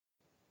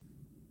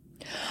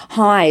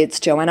Hi, it's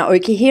Joanna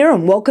Oakey here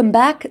and welcome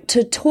back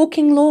to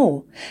Talking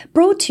Law,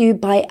 brought to you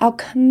by our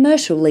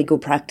commercial legal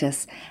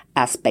practice,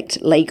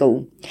 Aspect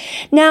Legal.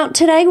 Now,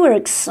 today we're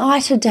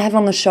excited to have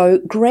on the show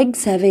Greg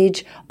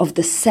Savage of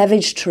The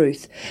Savage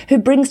Truth, who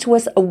brings to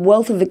us a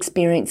wealth of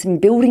experience in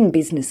building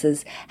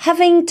businesses,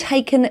 having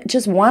taken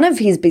just one of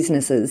his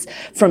businesses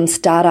from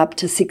startup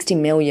to 60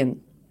 million.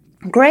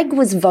 Greg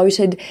was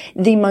voted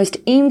the most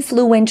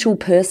influential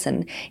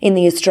person in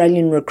the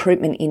Australian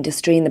recruitment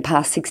industry in the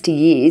past 60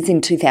 years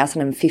in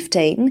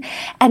 2015,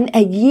 and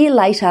a year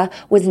later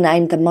was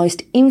named the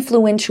most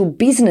influential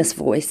business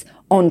voice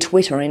on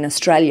Twitter in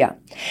Australia.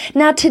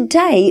 Now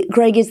today,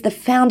 Greg is the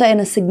founder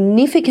and a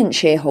significant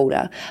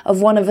shareholder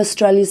of one of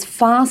Australia's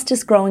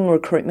fastest growing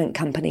recruitment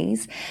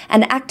companies,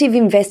 an active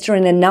investor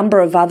in a number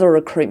of other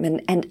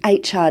recruitment and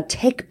HR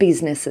tech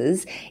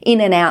businesses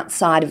in and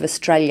outside of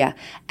Australia,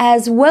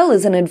 as well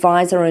as an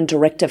advisor and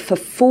director for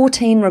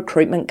 14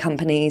 recruitment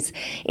companies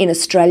in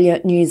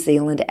Australia, New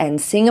Zealand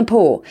and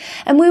Singapore.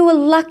 And we were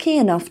lucky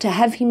enough to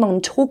have him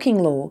on Talking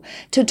Law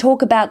to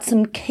talk about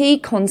some key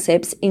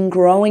concepts in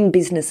growing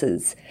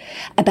businesses,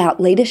 about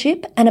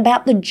leadership and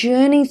about the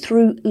journey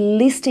through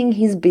listing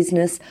his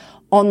business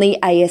on the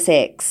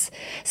ASX.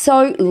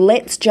 So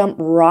let's jump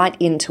right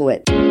into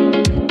it.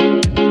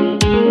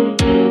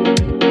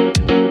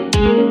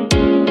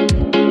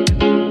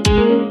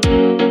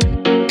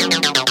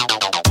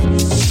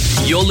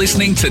 You're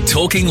listening to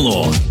Talking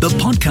Law, the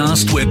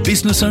podcast where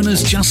business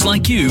owners just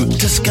like you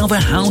discover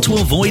how to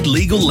avoid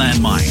legal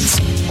landmines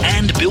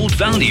and build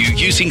value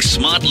using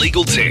smart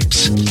legal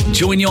tips.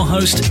 Join your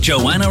host,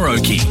 Joanna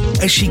Oakey,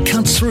 as she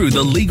cuts through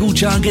the legal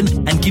jargon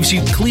and gives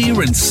you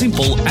clear and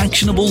simple,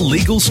 actionable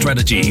legal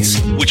strategies,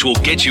 which will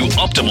get you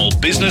optimal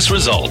business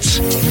results.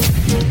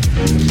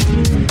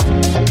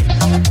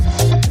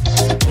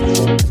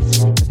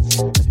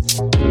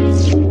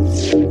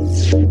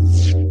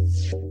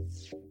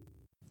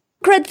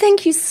 Greg,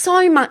 thank you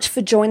so much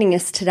for joining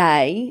us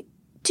today.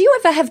 Do you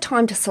ever have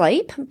time to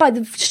sleep? By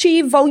the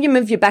sheer volume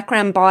of your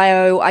background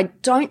bio, I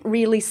don't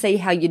really see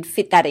how you'd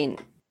fit that in.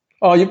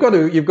 Oh, you've got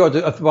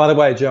to, by the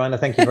way, Joanna,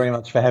 thank you very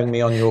much for having me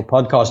on your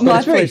podcast. But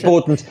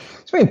it's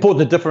very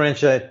important to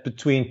differentiate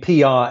between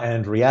PR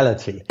and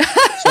reality.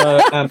 So,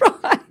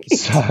 right.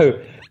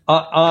 So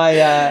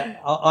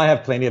I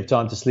have plenty of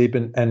time to sleep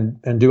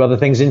and do other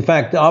things. In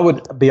fact, I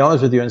would be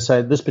honest with you and say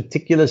at this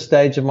particular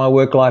stage of my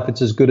work life,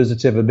 it's as good as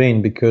it's ever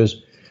been, because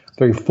I'm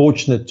very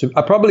fortunate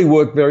I probably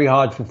work very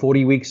hard for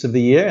 40 weeks of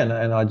the year, and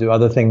I do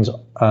other things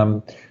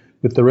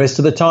with the rest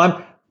of the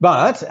time.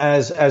 But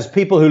as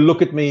people who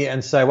look at me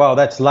and say, wow,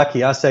 that's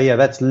lucky, I say, yeah,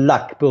 that's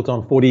luck built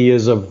on 40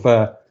 years of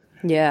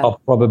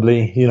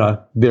probably,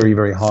 very,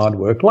 very hard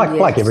work,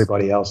 like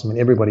everybody else. I mean,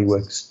 everybody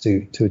works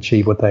to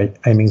achieve what they're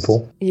aiming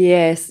for.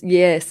 Yes.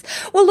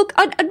 Well, look,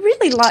 I'd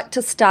really like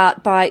to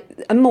start by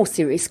a more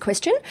serious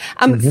question.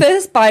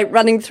 First, by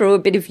running through a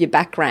bit of your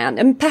background,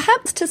 and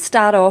perhaps to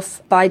start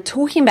off by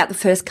talking about the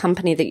first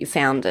company that you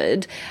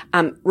founded,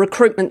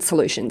 Recruitment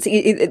Solutions.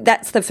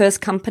 That's the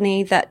first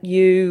company that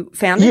you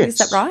founded, yes.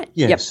 Is that right?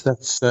 Yes,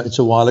 that's it's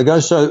a while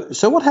ago.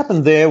 So what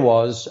happened there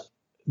was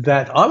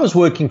that I was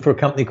working for a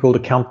company called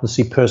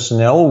Accountancy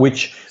Personnel,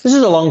 which this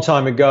is a long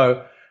time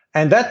ago.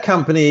 And that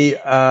company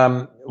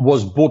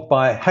was bought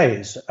by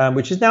Hays,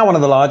 which is now one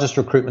of the largest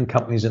recruitment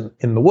companies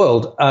in the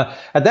world.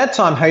 At that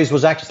time, Hays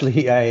was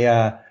actually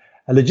a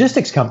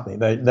logistics company.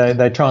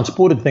 They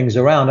transported things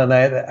around,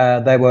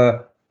 and they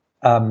were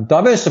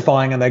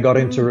diversifying, and they got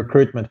into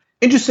recruitment.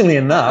 Interestingly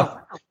enough,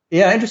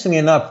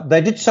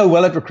 they did so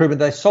well at recruitment,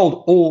 they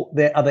sold all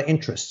their other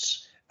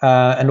interests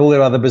and all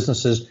their other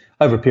businesses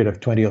over a period of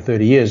 20 or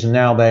 30 years. And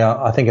now they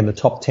are, I think, in the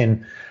top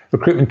 10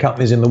 recruitment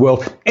companies in the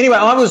world. Anyway,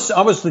 I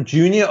was the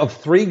junior of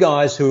three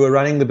guys who were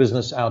running the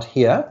business out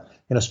here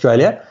in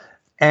Australia.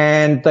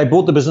 And they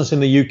bought the business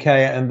in the UK,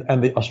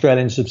 and the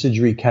Australian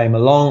subsidiary came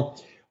along.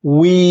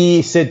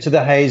 We said to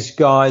the Hays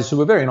guys, who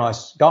were very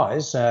nice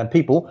guys,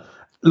 people,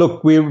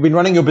 look, we've been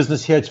running your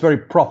business here. It's very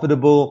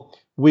profitable.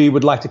 We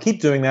would like to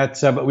keep doing that,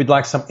 but we'd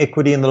like some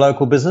equity in the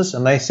local business.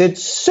 And they said,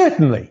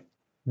 certainly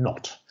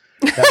not.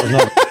 That was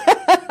not...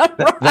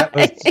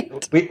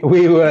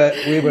 We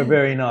were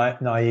very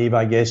naive,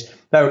 I guess.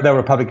 They were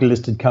a publicly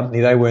listed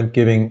company. They weren't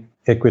giving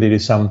equity to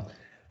some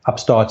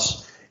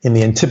upstarts in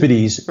the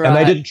Antipodes, right. And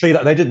they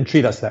didn't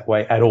treat us that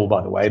way at all,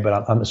 by the way.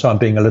 But I'm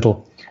being a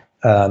little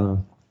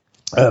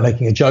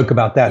making a joke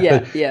about that.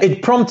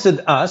 It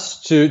prompted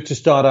us to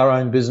start our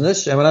own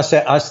business. And when I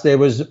say us, there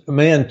was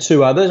me and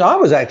two others. I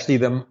was actually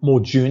the more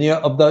junior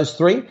of those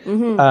three,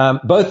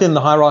 both in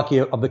the hierarchy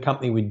of the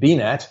company we'd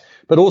been at,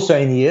 but also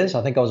in years.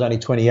 I think I was only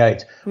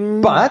 28.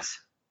 But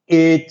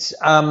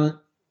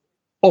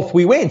off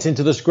we went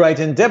into this great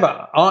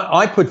endeavor.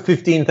 I put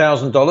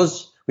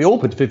 $15,000. We all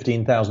put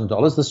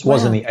 $15,000. This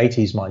was in the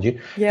 80s, mind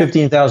you. Yeah.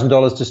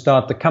 $15,000 to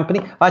start the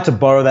company. I had to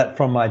borrow that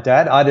from my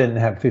dad. I didn't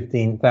have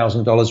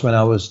 $15,000 when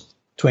I was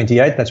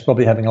 28. That's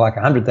probably having like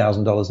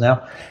 $100,000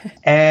 now.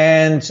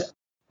 And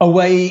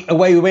away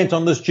we went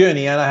on this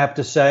journey. And I have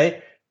to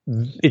say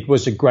it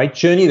was a great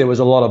journey. There was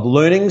a lot of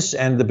learnings,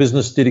 and the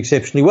business did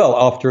exceptionally well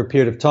after a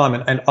period of time,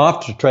 and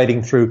after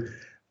trading through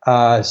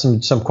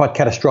some quite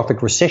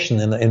catastrophic recession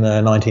in the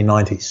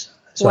 1990s.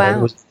 So wow.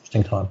 It was an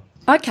interesting time.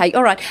 Okay,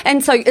 all right.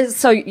 And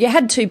so you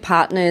had two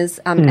partners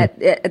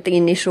at the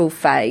initial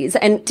phase.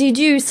 And did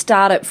you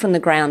start it from the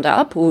ground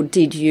up, or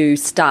did you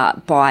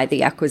start by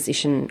the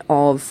acquisition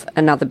of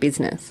another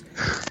business?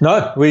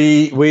 No,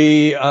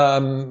 we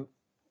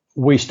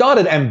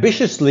started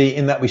ambitiously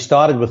in that we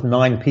started with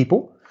 9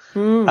 people,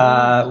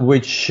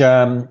 which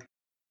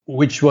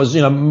was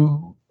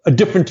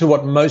different to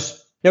what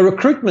most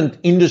recruitment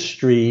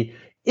industry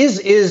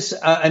is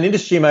an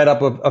industry made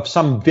up of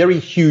some very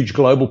huge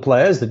global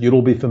players that you'd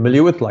all be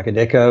familiar with, like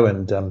Adecco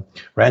and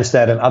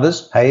Randstad and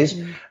others, Hayes,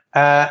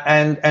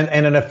 and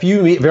in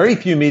very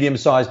few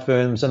medium-sized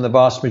firms, and the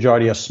vast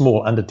majority are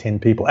small, under 10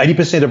 people.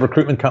 80% of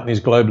recruitment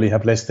companies globally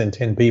have less than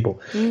 10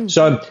 people.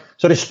 So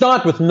to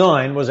start with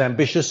 9 was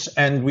ambitious,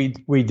 and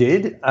we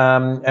did,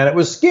 and it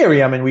was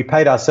scary. I mean, we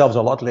paid ourselves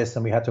a lot less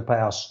than we had to pay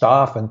our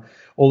staff and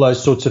all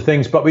those sorts of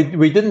things. But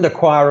we didn't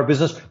acquire a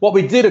business. What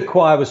we did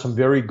acquire was some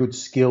very good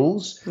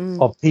skills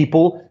of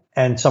people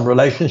and some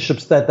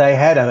relationships that they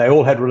had, and they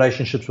all had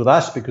relationships with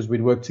us because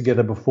we'd worked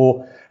together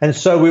before. And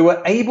so we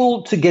were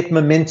able to get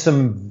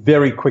momentum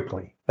very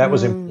quickly. That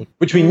was important,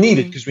 which we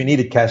needed because we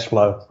needed cash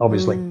flow,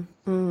 obviously.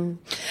 And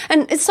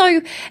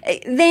so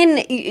then,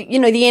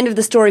 the end of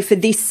the story for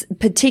this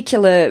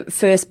particular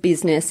first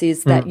business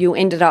is that you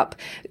ended up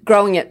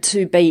growing it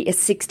to be a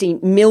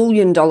 $60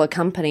 million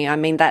company. I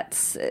mean,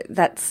 that's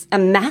a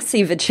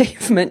massive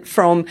achievement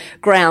from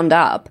ground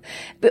up.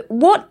 But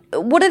what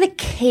are the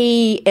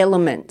key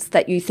elements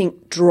that you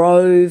think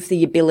drove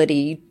the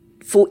ability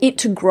for it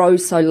to grow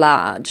so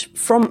large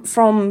from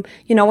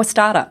a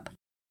startup?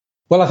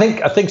 Well, I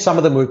think some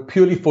of them were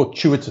purely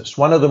fortuitous.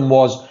 One of them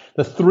was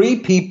the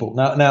 3 people.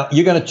 Now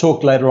you're going to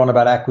talk later on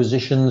about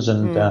acquisitions,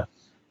 and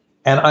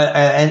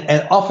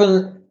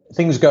often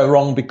things go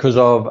wrong because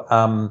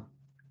of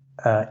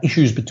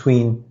issues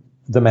between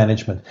the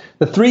management.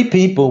 The 3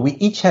 people, we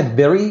each had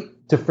very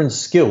different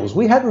skills.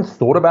 We hadn't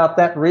thought about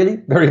that really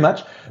very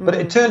much, but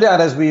it turned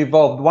out as we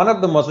evolved, one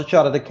of them was a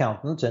chartered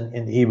accountant,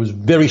 and he was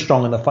very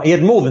strong in he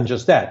had more than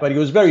just that, but he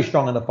was very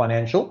strong in the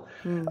financial.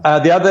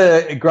 The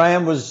other,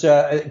 Graham, was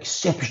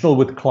exceptional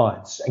with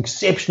clients,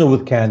 exceptional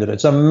with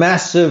candidates, a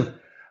massive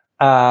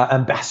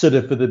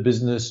ambassador for the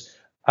business.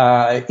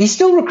 He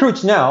still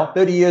recruits now,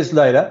 30 years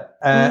later,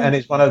 and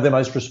is one of the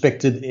most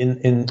respected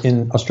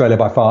in Australia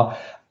by far.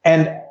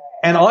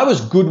 And I was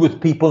good with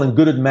people and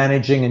good at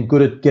managing and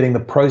good at getting the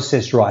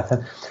process right.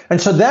 And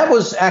so that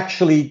was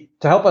actually,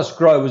 to help us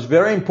grow, was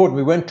very important.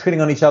 We weren't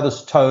treading on each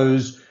other's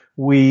toes.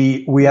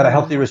 We had a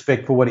healthy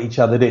respect for what each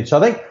other did.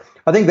 So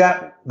I think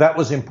that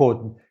was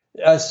important.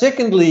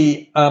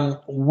 Secondly,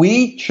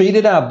 we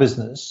treated our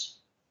business,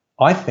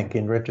 I think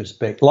in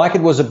retrospect, like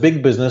it was a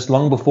big business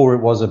long before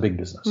it was a big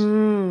business.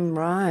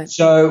 Right.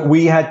 So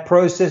we had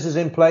processes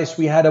in place.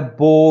 We had a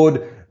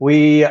board.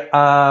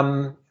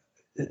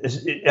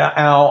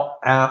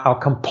 Our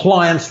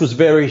compliance was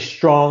very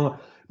strong.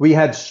 We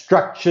had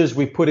structures.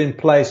 We put in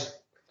place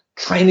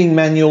training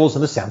manuals,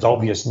 and this sounds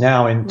obvious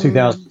now in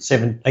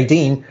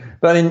 2018,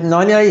 but in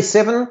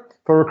 1987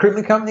 for a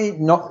recruitment company,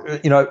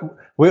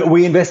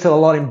 we invested a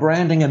lot in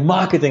branding and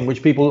marketing,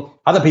 which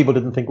other people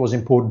didn't think was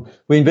important.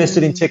 We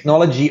invested in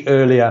technology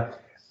earlier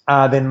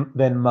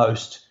than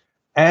most.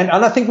 And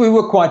I think we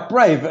were quite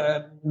brave,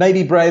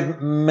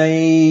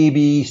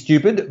 maybe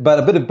stupid, but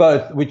a bit of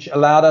both, which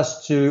allowed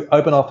us to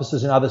open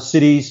offices in other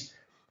cities.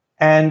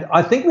 And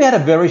I think we had a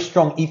very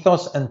strong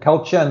ethos and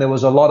culture, and there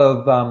was a lot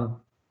of,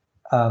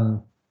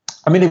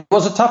 it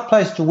was a tough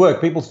place to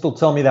work. People still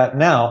tell me that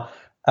now.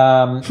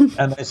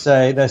 And they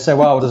say,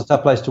 wow, it was a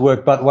tough place to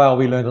work, but wow,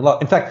 we learned a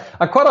lot. In fact,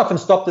 I quite often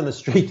stopped in the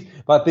street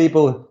by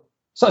people.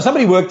 So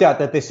somebody worked out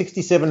that there's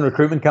 67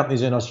 recruitment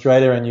companies in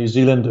Australia and New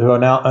Zealand who are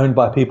now owned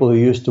by people who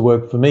used to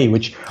work for me,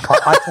 which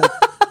I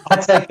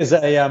take as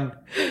a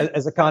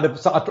kind of.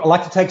 So I'd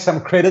like to take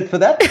some credit for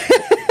that.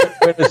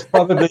 Whereas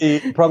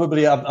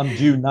probably I'm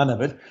due none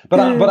of it. But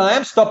I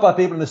am stopped by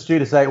people in the street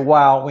to say,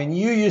 wow, when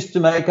you used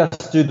to make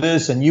us do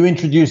this and you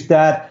introduced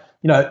that,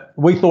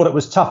 we thought it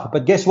was tough.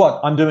 But guess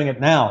what? I'm doing it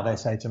now, they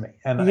say to me.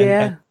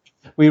 And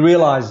we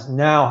realize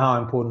now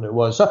how important it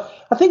was. So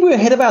I think we were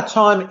ahead of our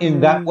time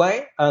in that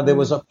way. There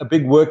was a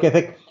big work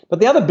ethic. But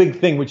the other big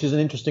thing, which is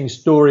an interesting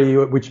story,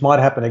 which might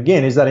happen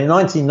again, is that in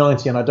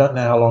 1990, and I don't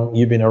know how long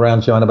you've been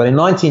around, Joanna, but in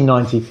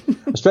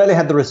 1990, Australia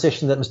had the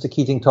recession that Mr.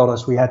 Keating told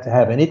us we had to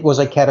have, and it was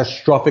a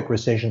catastrophic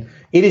recession.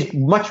 It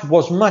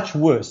was much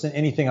worse than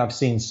anything I've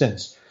seen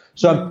since.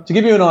 So to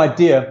give you an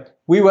idea,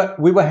 we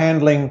were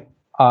handling.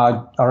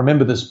 I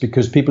remember this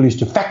because people used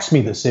to fax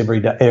me this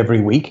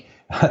every week.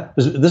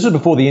 This was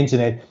before the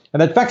internet,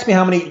 and they'd fax me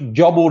how many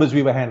job orders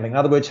we were handling. In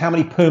other words, how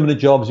many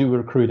permanent jobs we were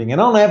recruiting. And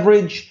on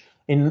average,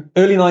 in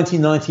early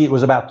 1990, it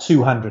was about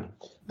 200.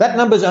 That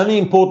number is only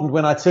important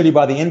when I tell you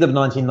by the end of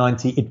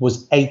 1990, it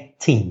was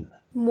 18.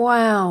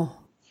 Wow.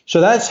 So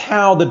that's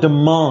how the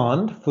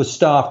demand for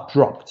staff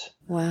dropped.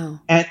 Wow.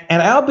 And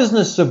our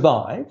business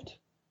survived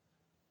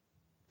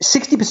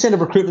 60%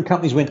 of recruitment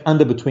companies went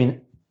under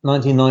between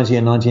 1990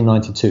 and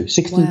 1992.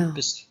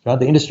 60%. Wow. Right?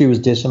 The industry was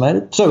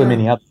decimated. So were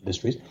many other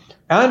industries.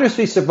 Our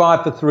industry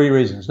survived for three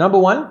reasons. Number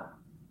one,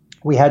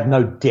 we had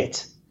no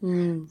debt.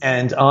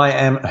 And I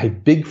am a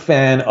big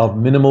fan of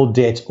minimal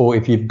debt, or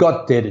if you've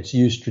got debt, it's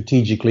used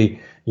strategically.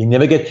 You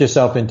never get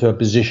yourself into a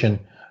position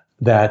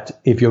that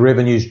if your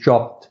revenues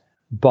dropped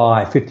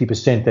by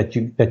 50%,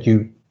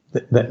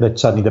 that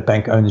suddenly the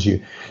bank owns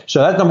you.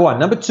 So that's number one.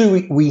 Number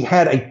two, we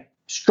had a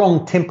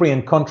strong temporary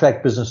and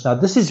contract business. Now,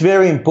 this is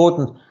very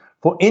important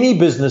for any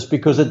business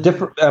because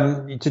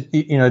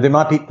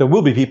there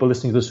will be people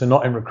listening to this who are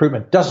not in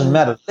recruitment. Doesn't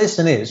matter. The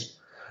lesson is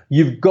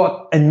you've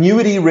got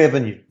annuity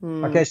revenue.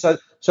 Okay, so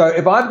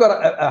if I've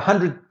got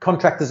 100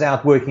 contractors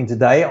out working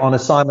today on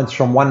assignments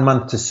from 1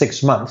 month to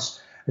 6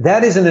 months,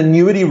 that is an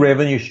annuity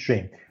revenue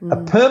stream. A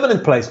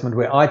permanent placement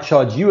where I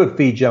charge you a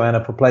fee,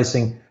 Joanna, for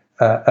placing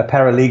a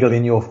paralegal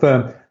in your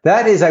firm,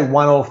 that is a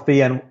one-off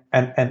fee, and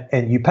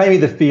you pay me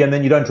the fee, and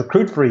then you don't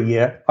recruit for a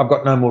year, I've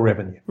got no more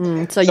revenue.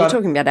 So you're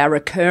talking about our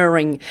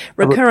recurring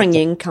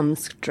income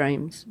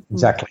streams.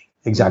 Exactly.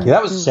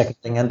 That was the second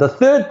thing. And the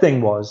third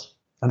thing was,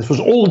 and this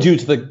was all due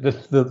to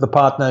the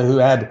partner who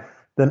had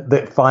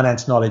the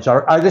finance knowledge.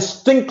 I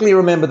distinctly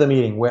remember the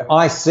meeting where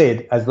I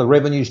said, as the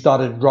revenue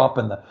started to drop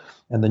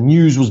and the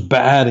news was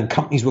bad and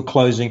companies were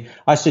closing,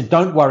 I said,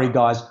 don't worry,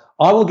 guys.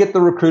 I will get the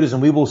recruiters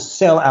and we will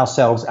sell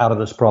ourselves out of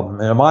this problem.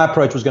 And my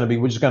approach was going to be,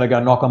 we're just going to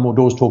go knock on more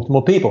doors, talk to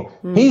more people.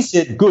 He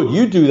said, good,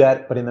 you do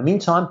that. But in the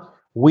meantime,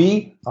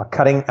 we are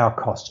cutting our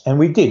costs. And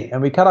we did.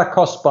 And we cut our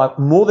costs by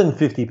more than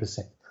 50%.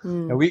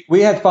 And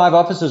we had 5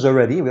 offices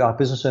already. Our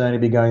business had only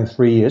been going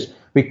 3 years.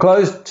 We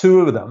closed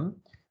 2 of them.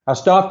 Our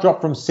staff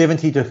dropped from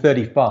 70 to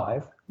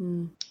 35.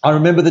 I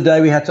remember the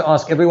day we had to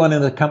ask everyone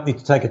in the company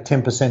to take a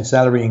 10%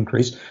 salary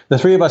increase. The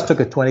 3 of us took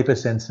a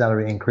 20%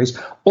 salary increase.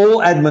 All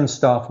admin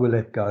staff were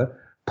let go.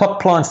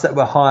 Pot plants that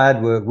were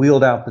hired were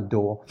wheeled out the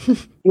door.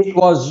 It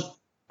was,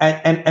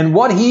 and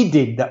what he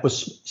did that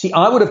was,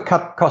 I would have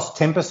cut costs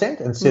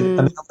 10% and said, and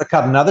I would have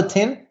cut another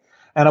 10,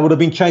 and I would have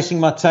been chasing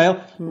my tail.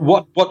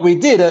 What we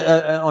did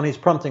on his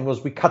prompting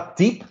was we cut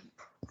deep,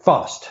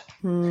 fast.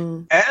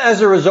 And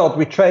as a result,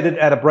 we traded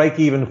at a break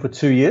even for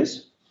 2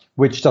 years,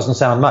 which doesn't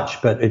sound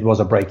much, but it was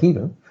a break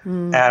even.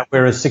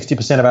 Whereas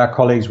 60% of our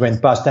colleagues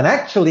went bust. And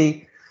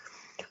actually,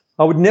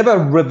 I would never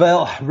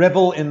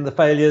revel in the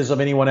failures of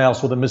anyone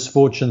else or the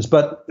misfortunes,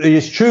 but it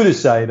is true to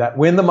say that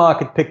when the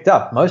market picked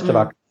up, most of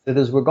our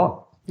competitors were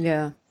gone.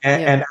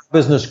 And our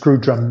business grew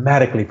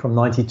dramatically from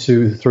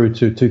 92 through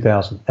to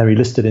 2000. And we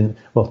listed in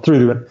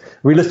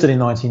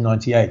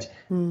 1998.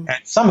 And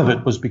some of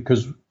it was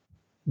because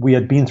we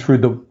had been through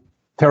the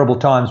terrible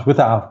times with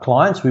our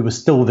clients. We were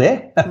still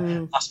there,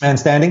 last man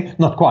standing.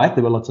 Not quite.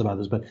 There were lots of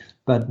others, but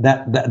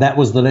that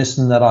was the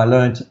lesson that I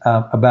learned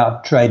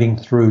about trading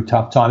through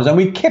tough times. And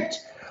we kept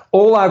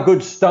all our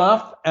good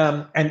staff,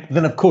 and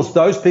then of course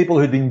those people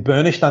who'd been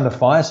burnished under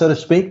fire, so to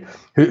speak,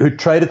 who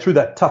traded through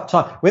that tough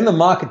time. When the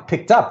market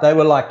picked up, they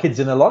were like kids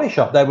in a lottery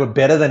shop. They were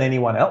better than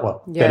anyone else.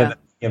 Well, better than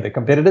any of their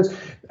competitors,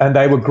 and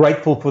they were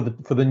grateful for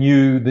the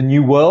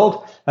new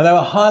world, and they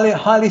were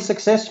highly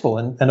successful.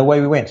 And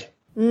away we went.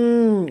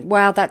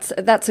 Wow,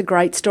 that's a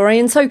great story.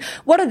 And so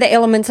what are the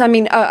elements? I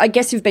mean, I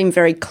guess you've been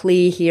very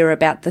clear here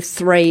about the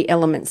 3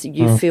 elements that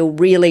you feel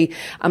really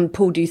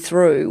pulled you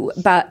through.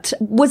 But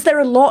was there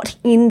a lot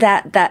in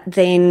that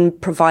then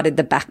provided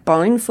the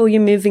backbone for you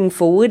moving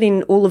forward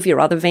in all of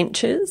your other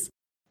ventures?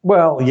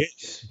 Well,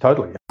 yes,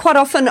 totally. Quite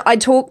often I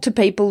talk to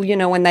people,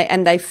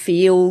 and they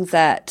feel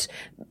that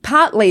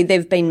partly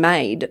they've been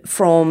made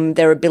from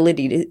their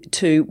ability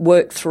to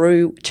work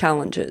through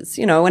challenges,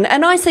 and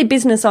I see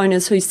business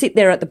owners who sit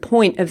there at the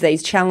point of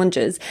these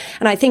challenges,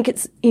 and I think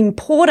it's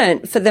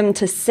important for them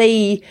to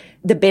see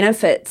the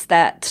benefits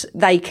that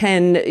they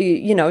can,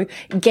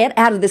 get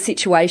out of the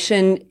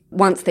situation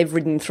once they've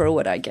ridden through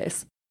it, I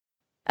guess.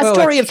 A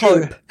story of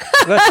hope.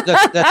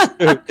 That's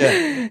true.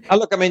 Yeah.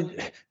 Look, I mean,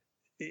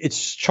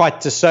 it's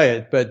trite to say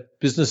it, but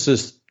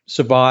businesses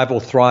survive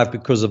or thrive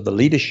because of the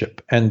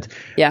leadership. And,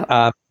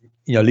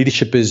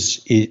 leadership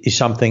is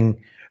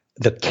something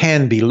that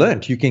can be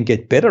learnt. You can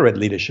get better at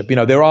leadership.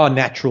 There are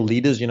natural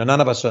leaders.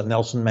 None of us are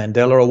Nelson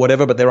Mandela or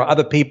whatever, but there are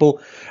other people.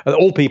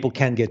 All people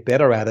can get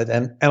better at it.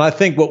 And I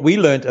think what we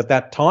learned at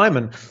that time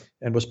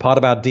and was part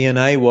of our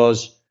DNA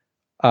was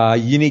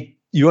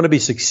you want to be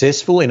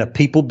successful in a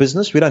people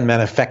business. We don't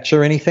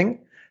manufacture anything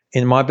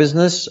in my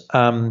business.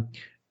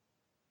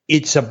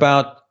 It's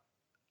about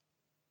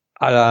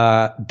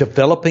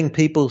developing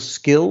people's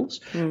skills.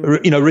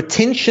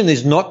 Retention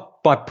is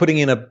not by putting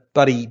in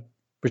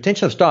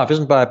retention of staff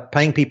isn't by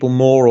paying people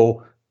more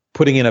or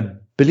putting in a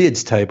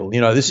billiards table.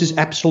 This is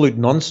absolute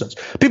nonsense.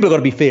 People have got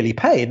to be fairly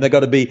paid and they've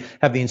got to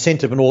have the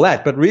incentive and all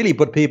that. But really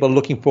what people are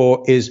looking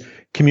for is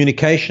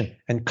communication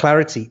and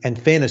clarity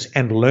and fairness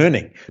and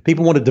learning.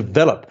 People want to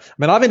develop. I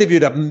mean, I've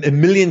interviewed a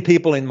million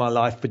people in my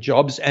life for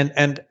jobs,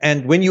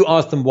 and when you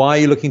ask them why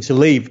are you looking to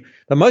leave,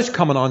 the most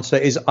common answer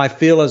is I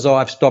feel as though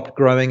I've stopped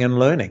growing and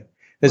learning.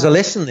 There's a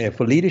lesson there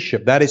for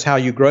leadership. That is how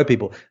you grow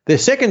people. The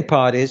second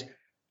part is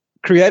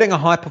creating a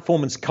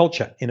high-performance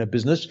culture in a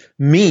business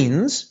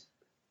means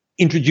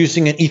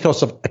introducing an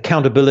ethos of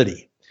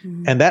accountability.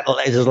 And that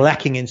is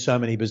lacking in so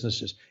many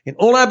businesses. In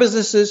all our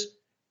businesses,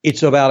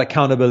 it's about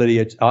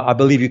accountability. I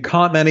believe you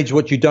can't manage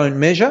what you don't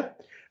measure,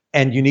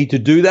 and you need to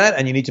do that,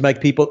 and you need to make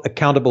people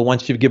accountable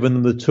once you've given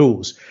them the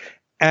tools.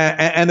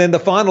 And then the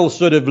final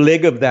sort of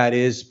leg of that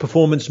is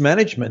performance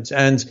management.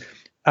 And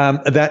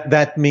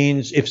that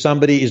means if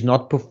somebody is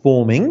not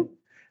performing,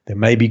 there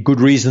may be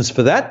good reasons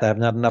for that. They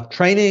haven't had enough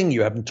training.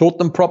 You haven't taught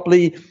them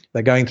properly.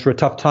 They're going through a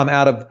tough time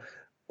out of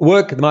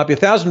work. There might be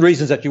 1,000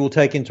 reasons that you will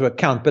take into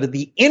account. But at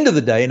the end of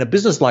the day, in a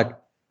business like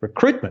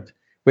recruitment,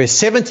 where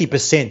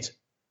 70%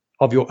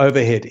 of your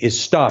overhead is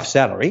staff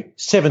salary,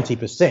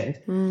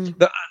 70%,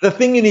 the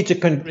thing you need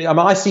to,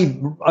 I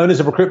see owners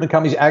of recruitment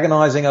companies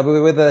agonizing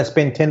over whether they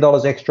spend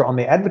 $10 extra on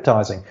their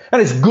advertising.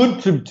 And it's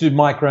good to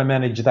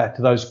micromanage that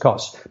to those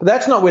costs. But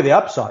that's not where the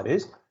upside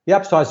is. The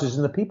upside is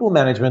in the people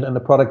management and the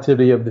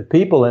productivity of the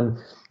people. And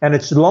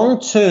it's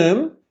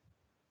long-term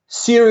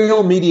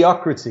serial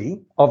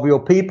mediocrity of your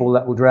people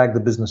that will drag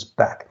the business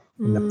back.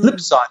 And the flip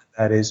side of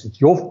that is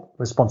it's your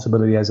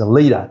responsibility as a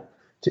leader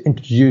to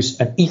introduce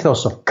an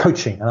ethos of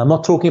coaching. And I'm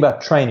not talking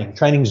about training.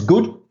 Training's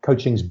good,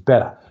 coaching's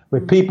better,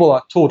 where people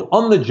are taught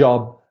on the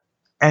job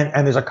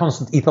and there's a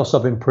constant ethos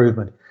of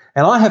improvement.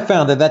 And I have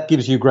found that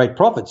gives you great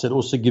profits. It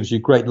also gives you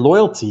great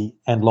loyalty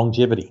and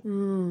longevity.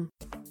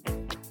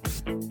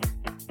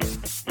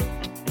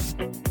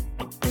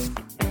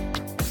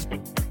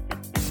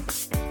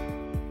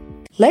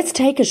 Let's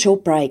take a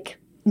short break.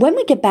 When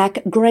we get back,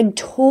 Greg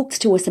talks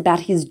to us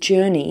about his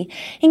journey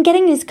in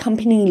getting his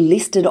company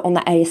listed on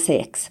the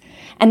ASX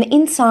and the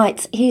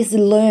insights he's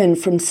learned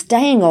from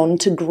staying on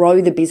to grow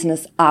the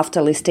business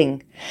after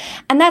listing.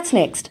 And that's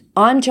next.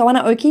 I'm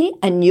Joanna Oakey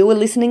and you are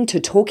listening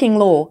to Talking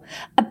Law,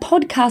 a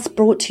podcast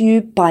brought to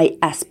you by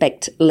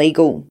Aspect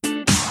Legal.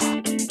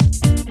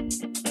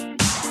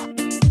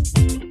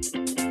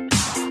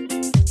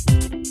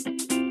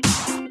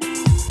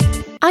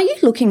 Are you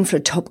looking for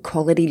a top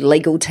quality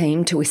legal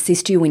team to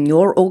assist you in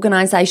your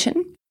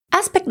organisation?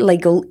 Aspect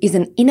Legal is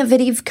an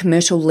innovative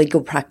commercial legal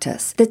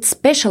practice that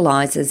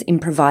specialises in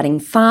providing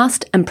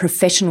fast and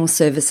professional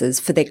services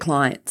for their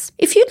clients.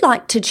 If you'd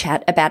like to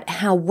chat about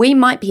how we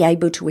might be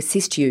able to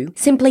assist you,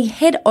 simply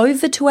head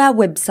over to our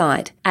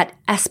website at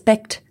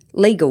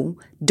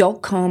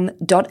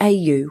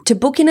aspectlegal.com.au to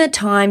book in a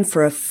time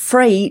for a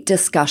free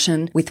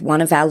discussion with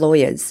one of our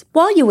lawyers.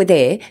 While you are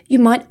there, you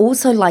might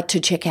also like to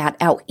check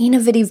out our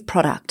innovative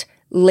product,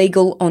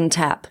 Legal on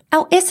Tap.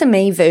 Our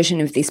SME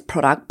version of this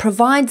product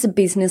provides a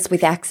business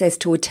with access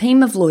to a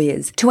team of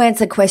lawyers to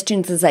answer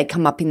questions as they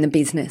come up in the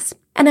business.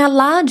 And our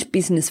large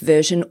business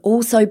version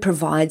also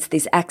provides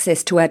this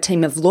access to our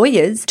team of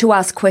lawyers to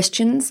ask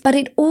questions, but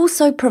it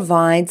also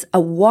provides a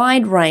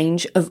wide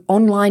range of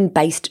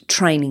online-based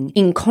training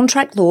in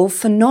contract law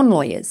for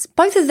non-lawyers.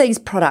 Both of these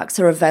products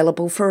are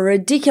available for a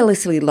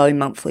ridiculously low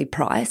monthly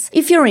price.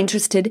 If you're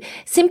interested,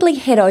 simply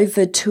head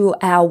over to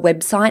our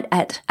website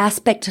at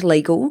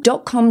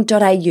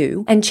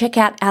aspectlegal.com.au and check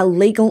out our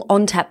Legal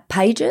on Tap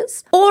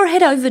pages, or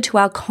head over to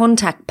our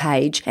contact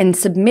page and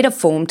submit a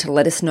form to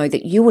let us know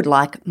that you would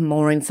like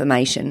more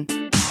information.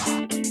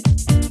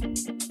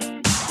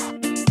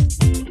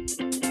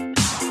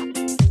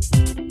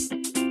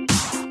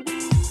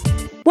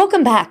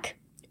 Welcome back.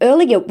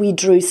 Earlier, we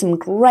drew some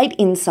great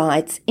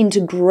insights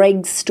into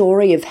Greg's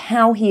story of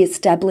how he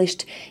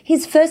established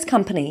his first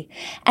company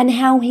and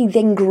how he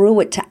then grew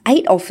it to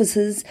 8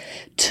 offices,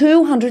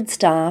 200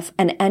 staff,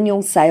 and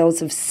annual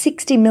sales of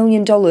 $60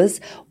 million,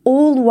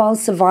 all while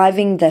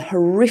surviving the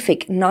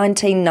horrific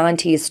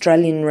 1990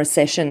 Australian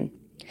recession.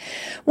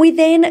 We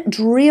then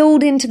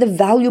drilled into the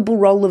valuable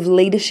role of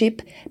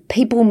leadership,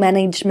 people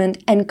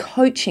management, and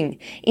coaching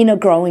in a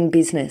growing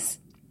business.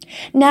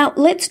 Now,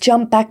 let's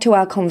jump back to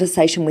our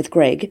conversation with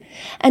Greg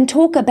and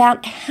talk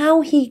about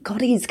how he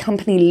got his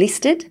company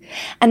listed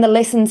and the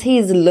lessons he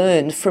has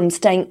learned from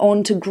staying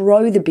on to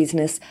grow the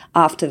business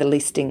after the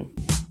listing.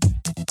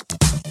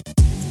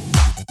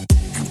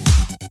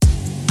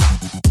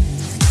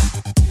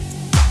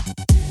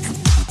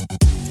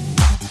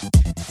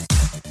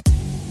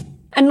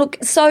 And look,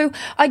 so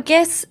I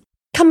guess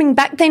coming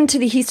back then to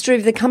the history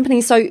of the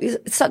company, so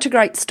it's such a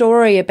great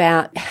story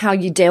about how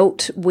you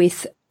dealt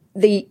with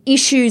the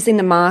issues in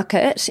the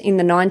market in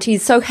the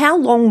 90s. So how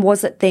long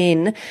was it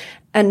then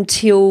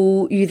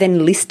until you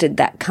then listed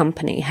that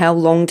company? How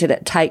long did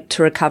it take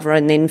to recover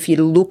and then for you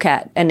to look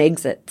at an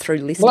exit through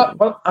listing?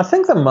 Well, I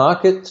think the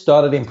market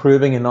started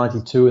improving in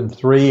 92 and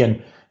 3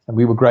 and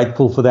we were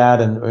grateful for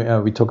that,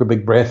 and we took a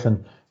big breath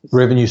and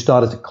revenue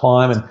started to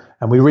climb,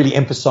 and we really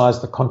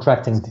emphasized the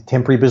contracting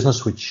temporary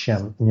business, which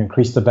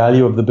increased the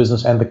value of the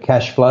business and the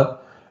cash flow.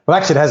 Well,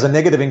 actually, it has a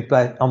negative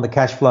impact on the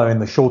cash flow in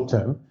the short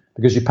term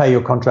because you pay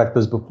your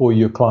contractors before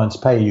your clients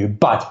pay you.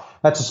 But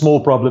that's a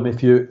small problem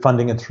if you're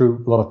funding it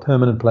through a lot of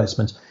permanent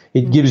placements.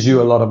 It gives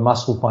you a lot of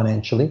muscle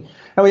financially.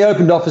 And we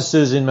opened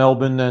offices in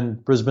Melbourne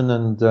and Brisbane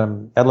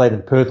and Adelaide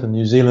and Perth and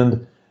New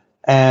Zealand.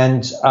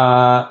 And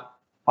I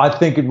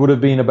think it would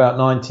have been about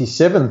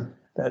 97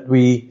 that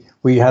we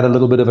we had a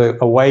little bit of a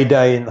away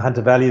day in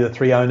Hunter Valley, the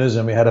 3 owners,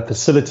 and we had a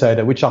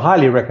facilitator, which I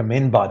highly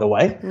recommend, by the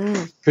way,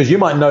 because you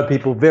might know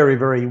people very,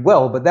 very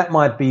well, but that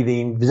might be the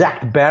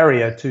exact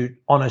barrier to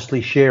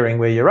honestly sharing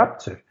where you're up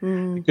to,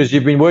 because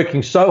you've been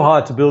working so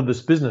hard to build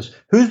this business.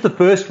 Who's the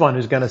first one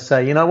who's going to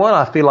say, you know what,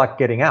 I feel like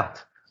getting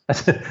out?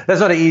 That's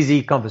not an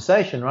easy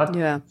conversation, right?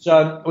 Yeah.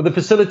 So with the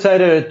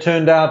facilitator, it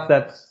turned out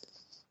that,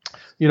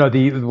 you know,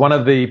 one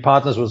of the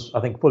partners was, I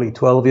think, fully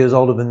 12 years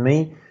older than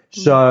me.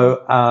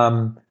 So,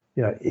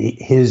 you know,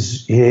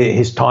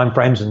 his time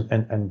frames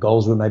and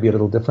goals were maybe a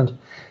little different.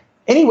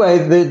 Anyway,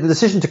 the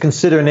decision to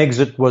consider an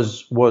exit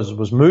was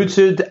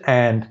mooted,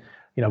 and,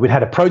 you know, we'd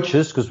had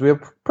approaches because we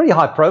were pretty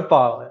high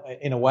profile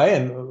in a way,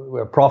 and we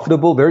were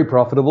profitable, very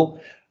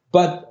profitable.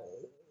 But,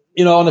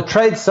 you know, on a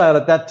trade sale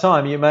at that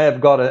time, you may have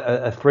got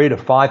a 3 to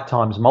 5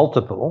 times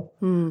multiple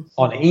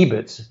on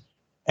EBIT.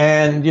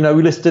 And, you know,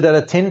 we listed at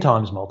a 10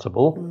 times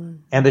multiple,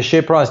 and the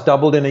share price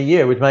doubled in a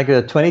year, which make it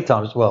a 20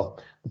 times. Well,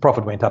 the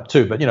profit went up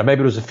too, but, you know, maybe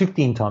it was a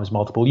 15 times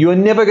multiple. You are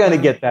never going to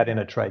get that in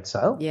a trade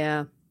sale.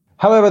 Yeah.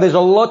 However, there's a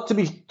lot to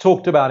be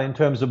talked about in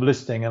terms of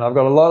listing, and I've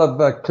got a lot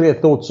of clear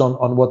thoughts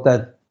on what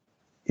that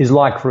is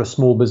like for a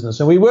small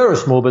business. And we were a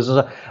small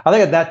business. I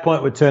think at that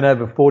point we'd turn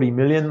over 40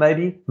 million,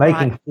 maybe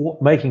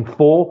making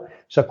four,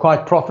 so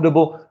quite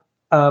profitable.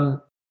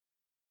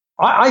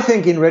 I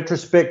think in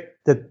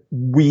retrospect that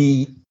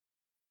we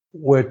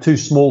were too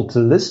small to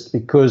list,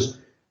 because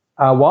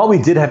while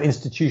we did have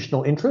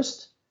institutional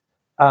interest,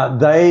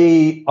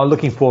 they are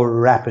looking for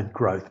rapid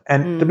growth.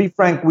 And to be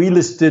frank, we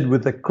listed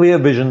with a clear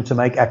vision to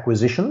make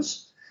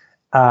acquisitions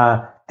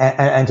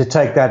and to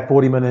take that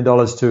 $40 million to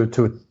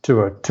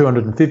a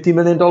 $250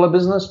 million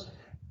business.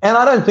 And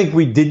I don't think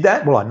we did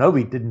that. Well, I know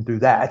we didn't do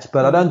that,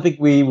 but I don't think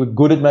we were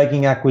good at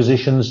making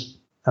acquisitions,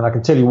 and I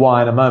can tell you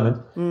why in a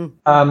moment.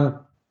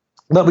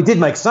 But we did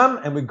make some,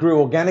 and we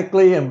grew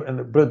organically, and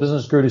the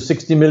business grew to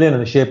 60 million,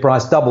 and the share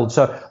price doubled.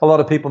 So a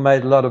lot of people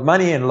made a lot of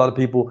money, and a lot of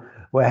people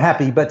were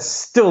happy. But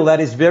still, that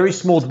is very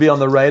small to be on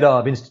the radar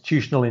of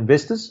institutional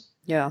investors.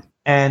 Yeah.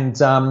 And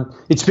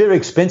it's very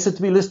expensive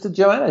to be listed,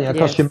 Joanna. You know, it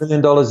costs you $1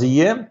 million a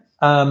year.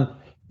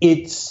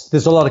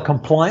 There's a lot of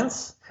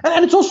compliance,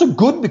 and it's also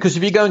good because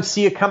if you go and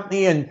see a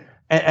company and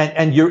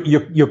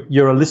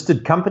you're a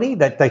listed company,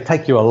 that they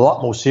take you a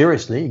lot more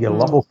seriously. You get a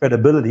lot more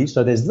credibility.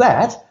 So there's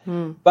that.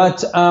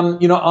 But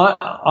you know,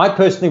 I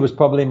personally was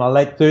probably in my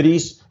late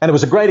 30s, and it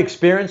was a great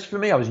experience for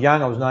me. I was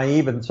young, I was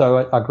naive, and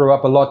so I grew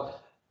up a lot.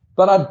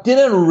 But I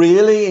didn't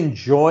really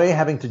enjoy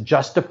having to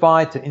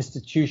justify to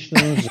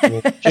institutions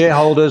or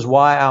shareholders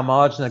why our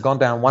margin had gone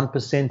down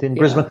 1% in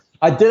Brisbane.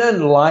 I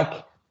didn't like,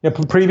 you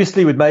know,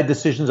 previously we'd made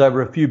decisions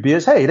over a few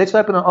beers. Hey, let's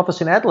open an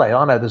office in Adelaide.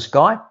 I know this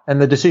guy.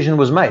 And the decision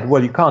was made.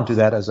 Well, you can't do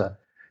that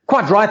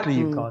quite rightly,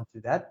 you can't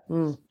do that.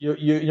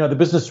 You know, the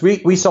business,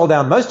 we sold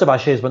down most of our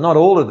shares, but not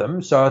all of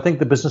them. So I think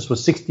the business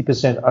was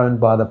 60%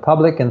 owned by the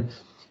public, and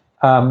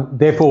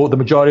therefore the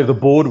majority of the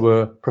board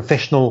were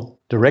professional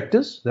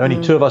directors. There are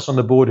only 2 of us on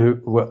the board who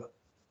were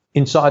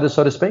insiders,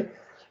 so to speak.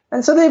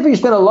 And so therefore you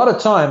spent a lot of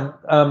time,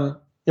 you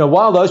know,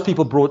 while those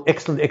people brought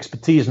excellent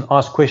expertise and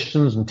asked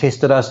questions and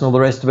tested us and all the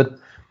rest of it,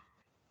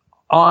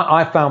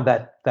 I found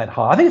that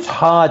hard. I think it's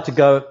hard to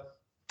go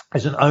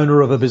as an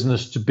owner of a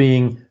business to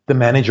being the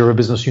manager of a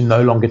business you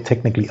no longer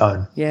technically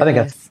own. Yes.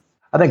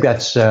 I think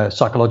that's a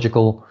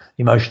psychological,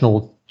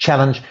 emotional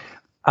challenge.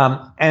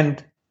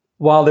 And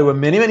while there were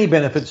many, many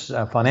benefits,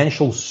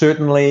 financial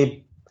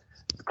certainly,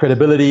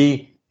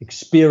 credibility,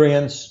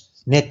 experience,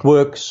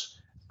 networks,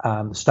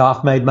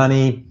 staff made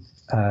money,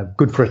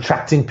 good for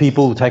attracting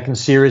people, taken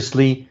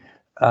seriously.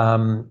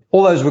 All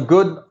those were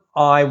good.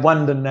 I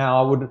wonder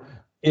now,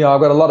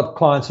 I've got a lot of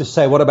clients who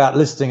say, what about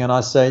listing? And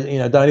I say, you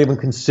know, don't even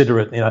consider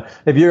it. You know,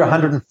 if you're a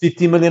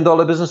 $150 million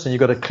business and you've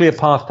got a clear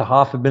path to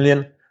 $500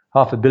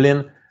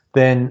 million,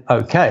 then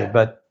okay.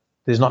 But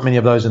there's not many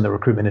of those in the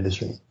recruitment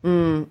industry.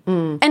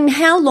 And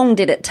how long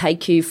did it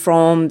take you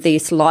from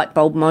this light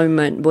bulb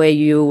moment where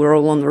you were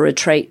all on the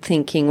retreat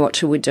thinking, what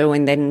should we do?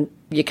 And then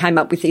you came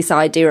up with this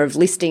idea of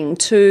listing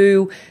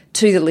to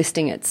the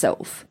listing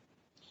itself?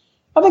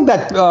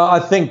 I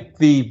think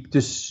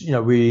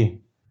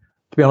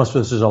to be honest,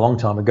 this is a long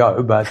time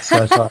ago, but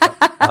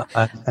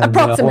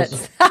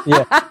approximates.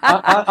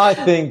 I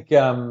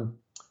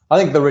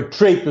think the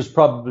retreat was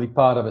probably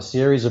part of a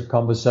series of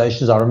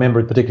conversations. I remember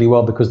it particularly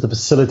well because the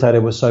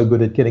facilitator was so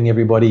good at getting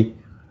everybody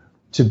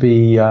to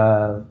be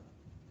not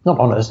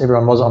honest.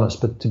 Everyone was honest,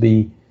 but to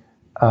be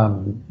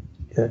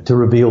to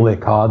reveal their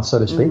cards, so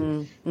to speak.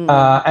 And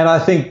I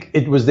think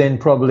it was then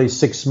probably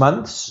 6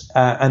 months,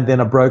 and then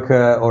a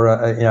broker or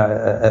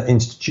an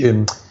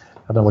institute.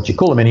 I don't know what you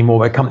call them anymore,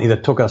 but a company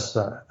that took us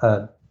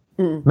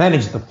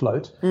managed the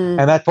float, and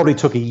that probably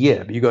took a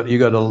year. But you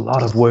got a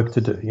lot of work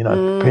to do. You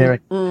know,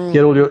 preparing,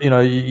 get all your, you know,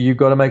 you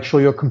got to make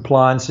sure your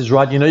compliance is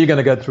right. You know, you're going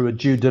to go through a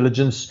due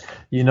diligence.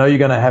 You know, you're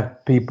going to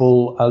have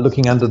people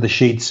looking under the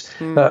sheets.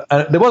 And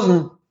there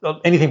wasn't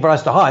anything for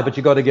us to hide, but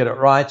you got to get it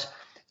right.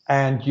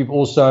 And you've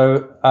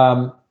also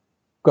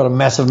got a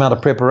massive amount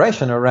of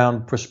preparation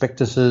around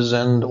prospectuses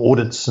and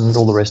audits and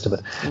all the rest of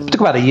it. It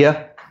took about a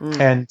year,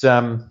 and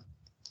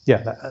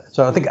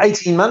So I think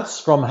 18 months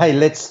from, hey,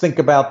 let's think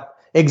about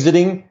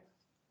exiting.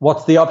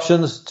 What's the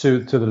options to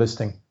the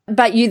listing?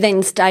 But you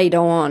then stayed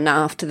on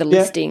after the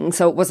listing,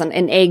 so it wasn't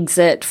an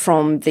exit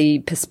from the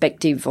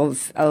perspective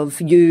of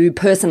you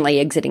personally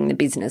exiting the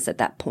business at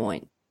that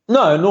point.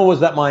 No, nor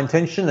was that my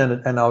intention,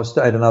 and I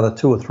stayed another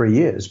 2 or 3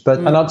 years. But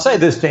and I'd say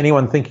this to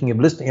anyone thinking of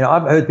listing.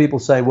 I've heard people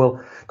say,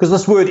 well, because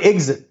this word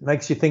exit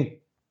makes you think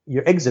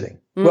you're exiting.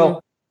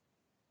 Well,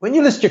 when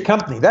you list your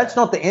company, that's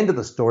not the end of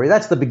the story.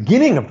 That's the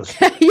beginning of the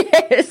story.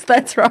 Yes,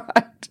 that's right.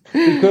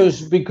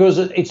 Because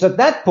it's at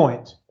that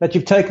point that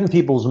you've taken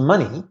people's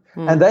money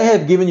and they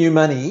have given you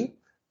money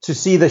to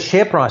see the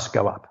share price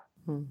go up.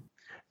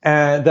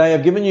 And they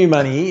have given you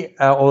money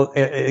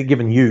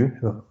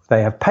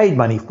they have paid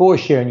money for a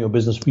share in your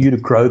business for you to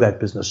grow that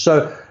business.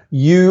 So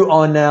you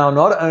are now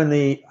not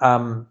only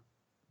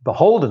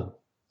beholden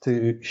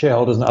to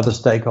shareholders and other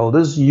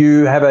stakeholders,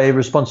 you have a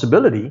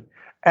responsibility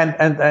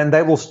and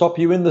they will stop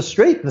you in the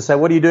street and say,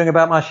 what are you doing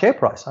about my share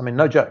price? I mean,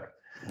 no joke.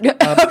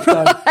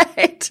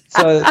 Right.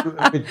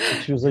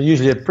 Which was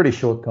usually a pretty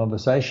short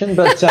conversation,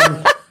 but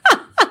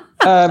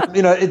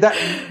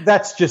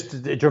that's just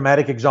a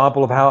dramatic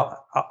example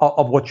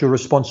of what your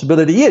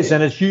responsibility is,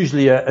 and it's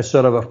usually a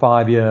sort of a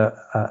 5-year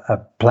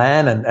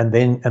plan, and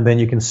then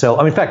you can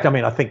sell. In fact,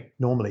 I think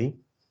normally,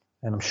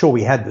 and I'm sure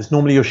we had this.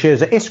 Normally, your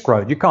shares are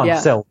escrowed. You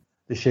can't sell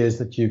the shares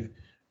that you've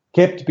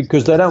kept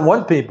because they don't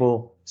want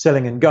people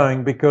selling and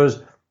going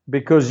because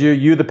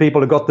you're the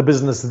people who got the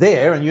business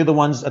there, and you're the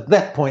ones at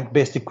that point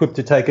best equipped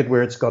to take it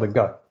where it's got to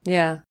go.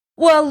 Yeah.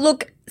 Well,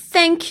 look,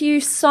 thank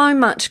you so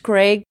much,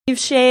 Greg. You've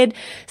shared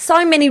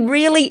so many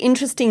really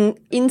interesting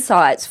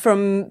insights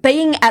from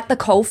being at the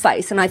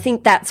coalface, and I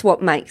think that's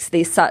what makes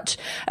this such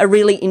a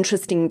really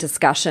interesting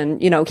discussion,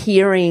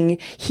 hearing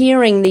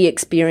the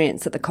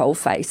experience at the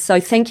coalface. So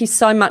thank you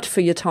so much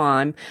for your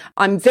time.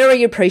 I'm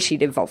very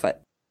appreciative of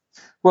it.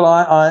 Well,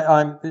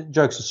 I'm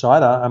jokes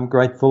aside, I'm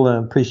grateful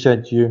and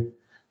appreciate you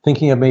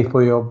thinking of me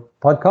for your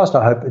podcast.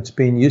 I hope it's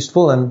been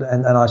useful, and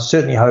I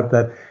certainly hope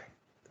that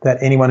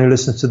anyone who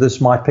listens to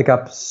this might pick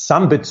up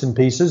some bits and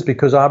pieces,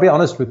 because I'll be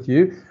honest with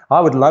you, I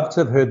would love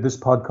to have heard this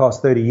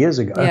podcast 30 years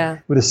ago. Yeah.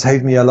 It would have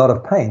saved me a lot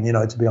of pain,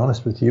 to be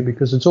honest with you,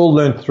 because it's all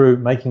learned through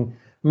making.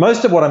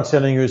 Most of what I'm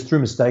telling you is through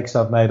mistakes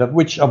I've made, of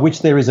which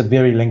there is a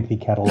very lengthy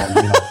catalogue of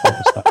mistakes.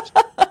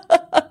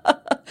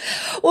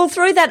 Well,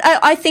 through that,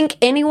 I think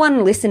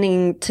anyone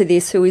listening to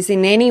this who is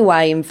in any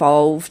way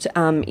involved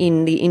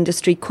in the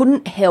industry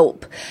couldn't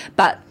help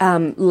but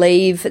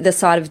leave the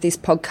side of this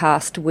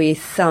podcast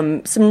with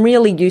some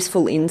really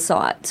useful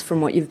insights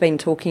from what you've been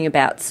talking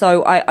about.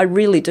 So I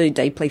really do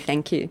deeply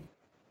thank you.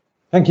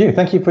 Thank you.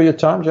 Thank you for your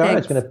time, Joanna.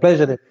 It's been a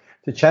pleasure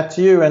to chat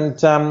to you, and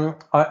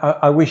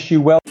I wish you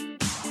well.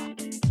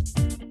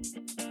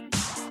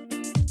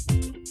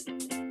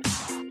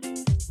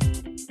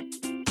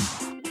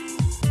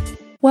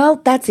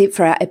 Well, that's it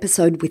for our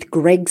episode with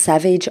Greg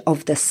Savage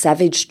of The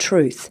Savage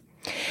Truth.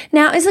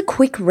 Now, as a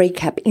quick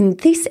recap, in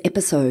this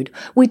episode,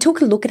 we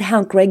took a look at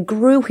how Greg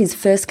grew his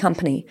first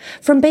company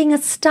from being a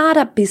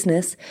startup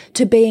business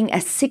to being a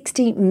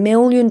 $60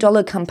 million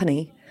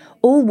company,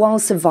 all while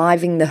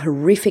surviving the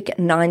horrific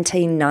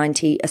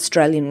 1990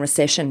 Australian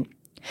recession.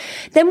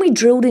 Then we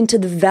drilled into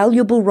the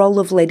valuable role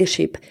of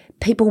leadership,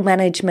 people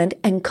management,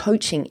 and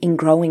coaching in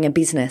growing a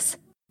business.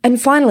 And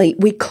finally,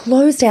 we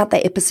closed out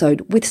the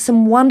episode with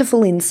some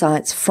wonderful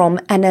insights from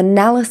an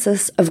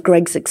analysis of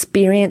Greg's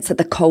experience at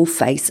the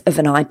coalface of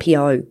an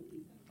IPO.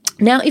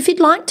 Now, if you'd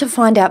like to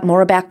find out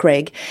more about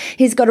Greg,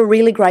 he's got a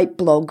really great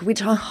blog,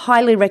 which I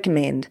highly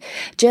recommend.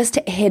 Just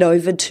head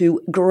over to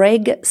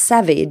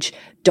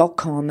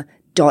gregsavage.com.au.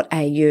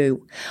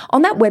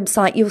 On that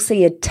website, you'll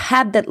see a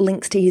tab that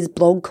links to his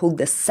blog called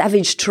The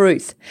Savage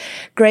Truth.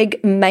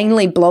 Greg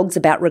mainly blogs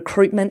about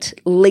recruitment,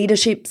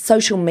 leadership,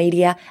 social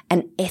media,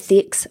 and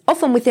ethics,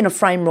 often within a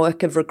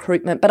framework of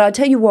recruitment. But I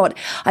tell you what,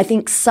 I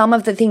think some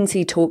of the things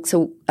he talks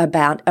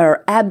about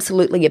are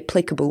absolutely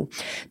applicable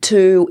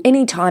to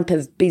any type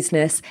of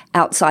business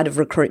outside of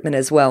recruitment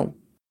as well.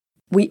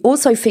 We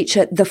also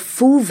feature the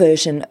full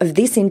version of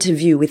this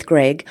interview with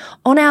Greg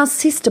on our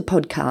sister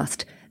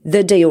podcast,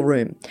 The Deal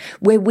Room,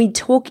 where we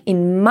talk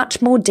in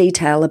much more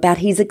detail about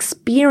his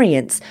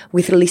experience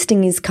with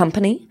listing his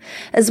company,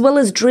 as well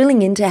as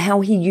drilling into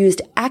how he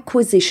used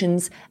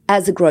acquisitions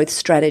as a growth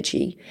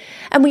strategy.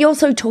 And we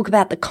also talk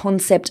about the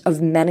concept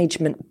of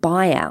management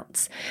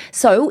buyouts.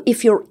 So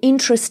if you're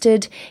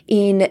interested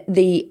in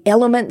the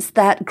elements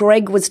that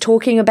Greg was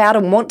talking about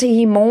and want to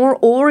hear more,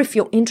 or if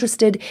you're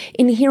interested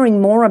in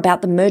hearing more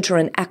about the merger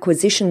and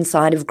acquisition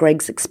side of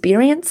Greg's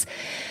experience,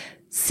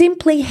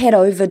 simply head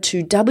over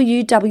to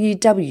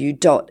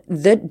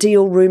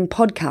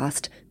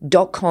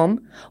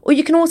www.thedealroompodcast.com, or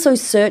you can also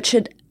search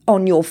it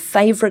on your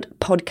favourite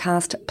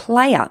podcast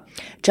player.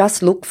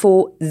 Just look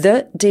for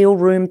The Deal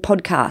Room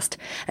Podcast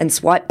and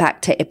swipe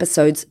back to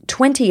episodes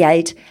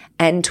 28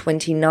 and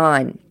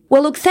 29.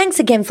 Well, look, thanks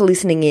again for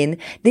listening in.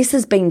 This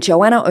has been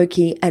Joanna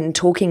Oakey and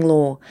Talking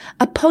Law,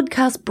 a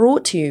podcast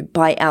brought to you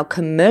by our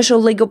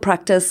commercial legal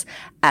practice,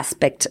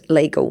 Aspect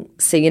Legal.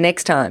 See you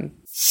next time.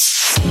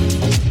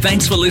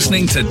 Thanks for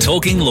listening to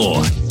Talking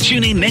Law.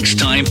 Tune in next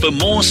time for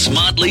more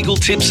smart legal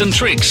tips and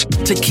tricks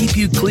to keep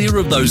you clear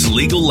of those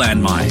legal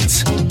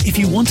landmines. If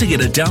you want to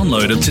get a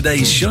download of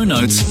today's show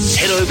notes,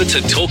 head over to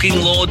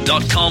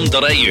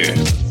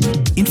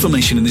talkinglaw.com.au.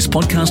 Information in this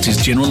podcast is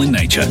general in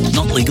nature,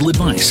 not legal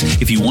advice.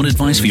 If you want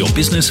advice for your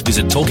business,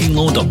 visit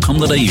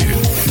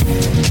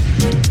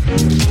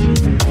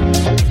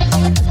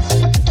talkinglaw.com.au.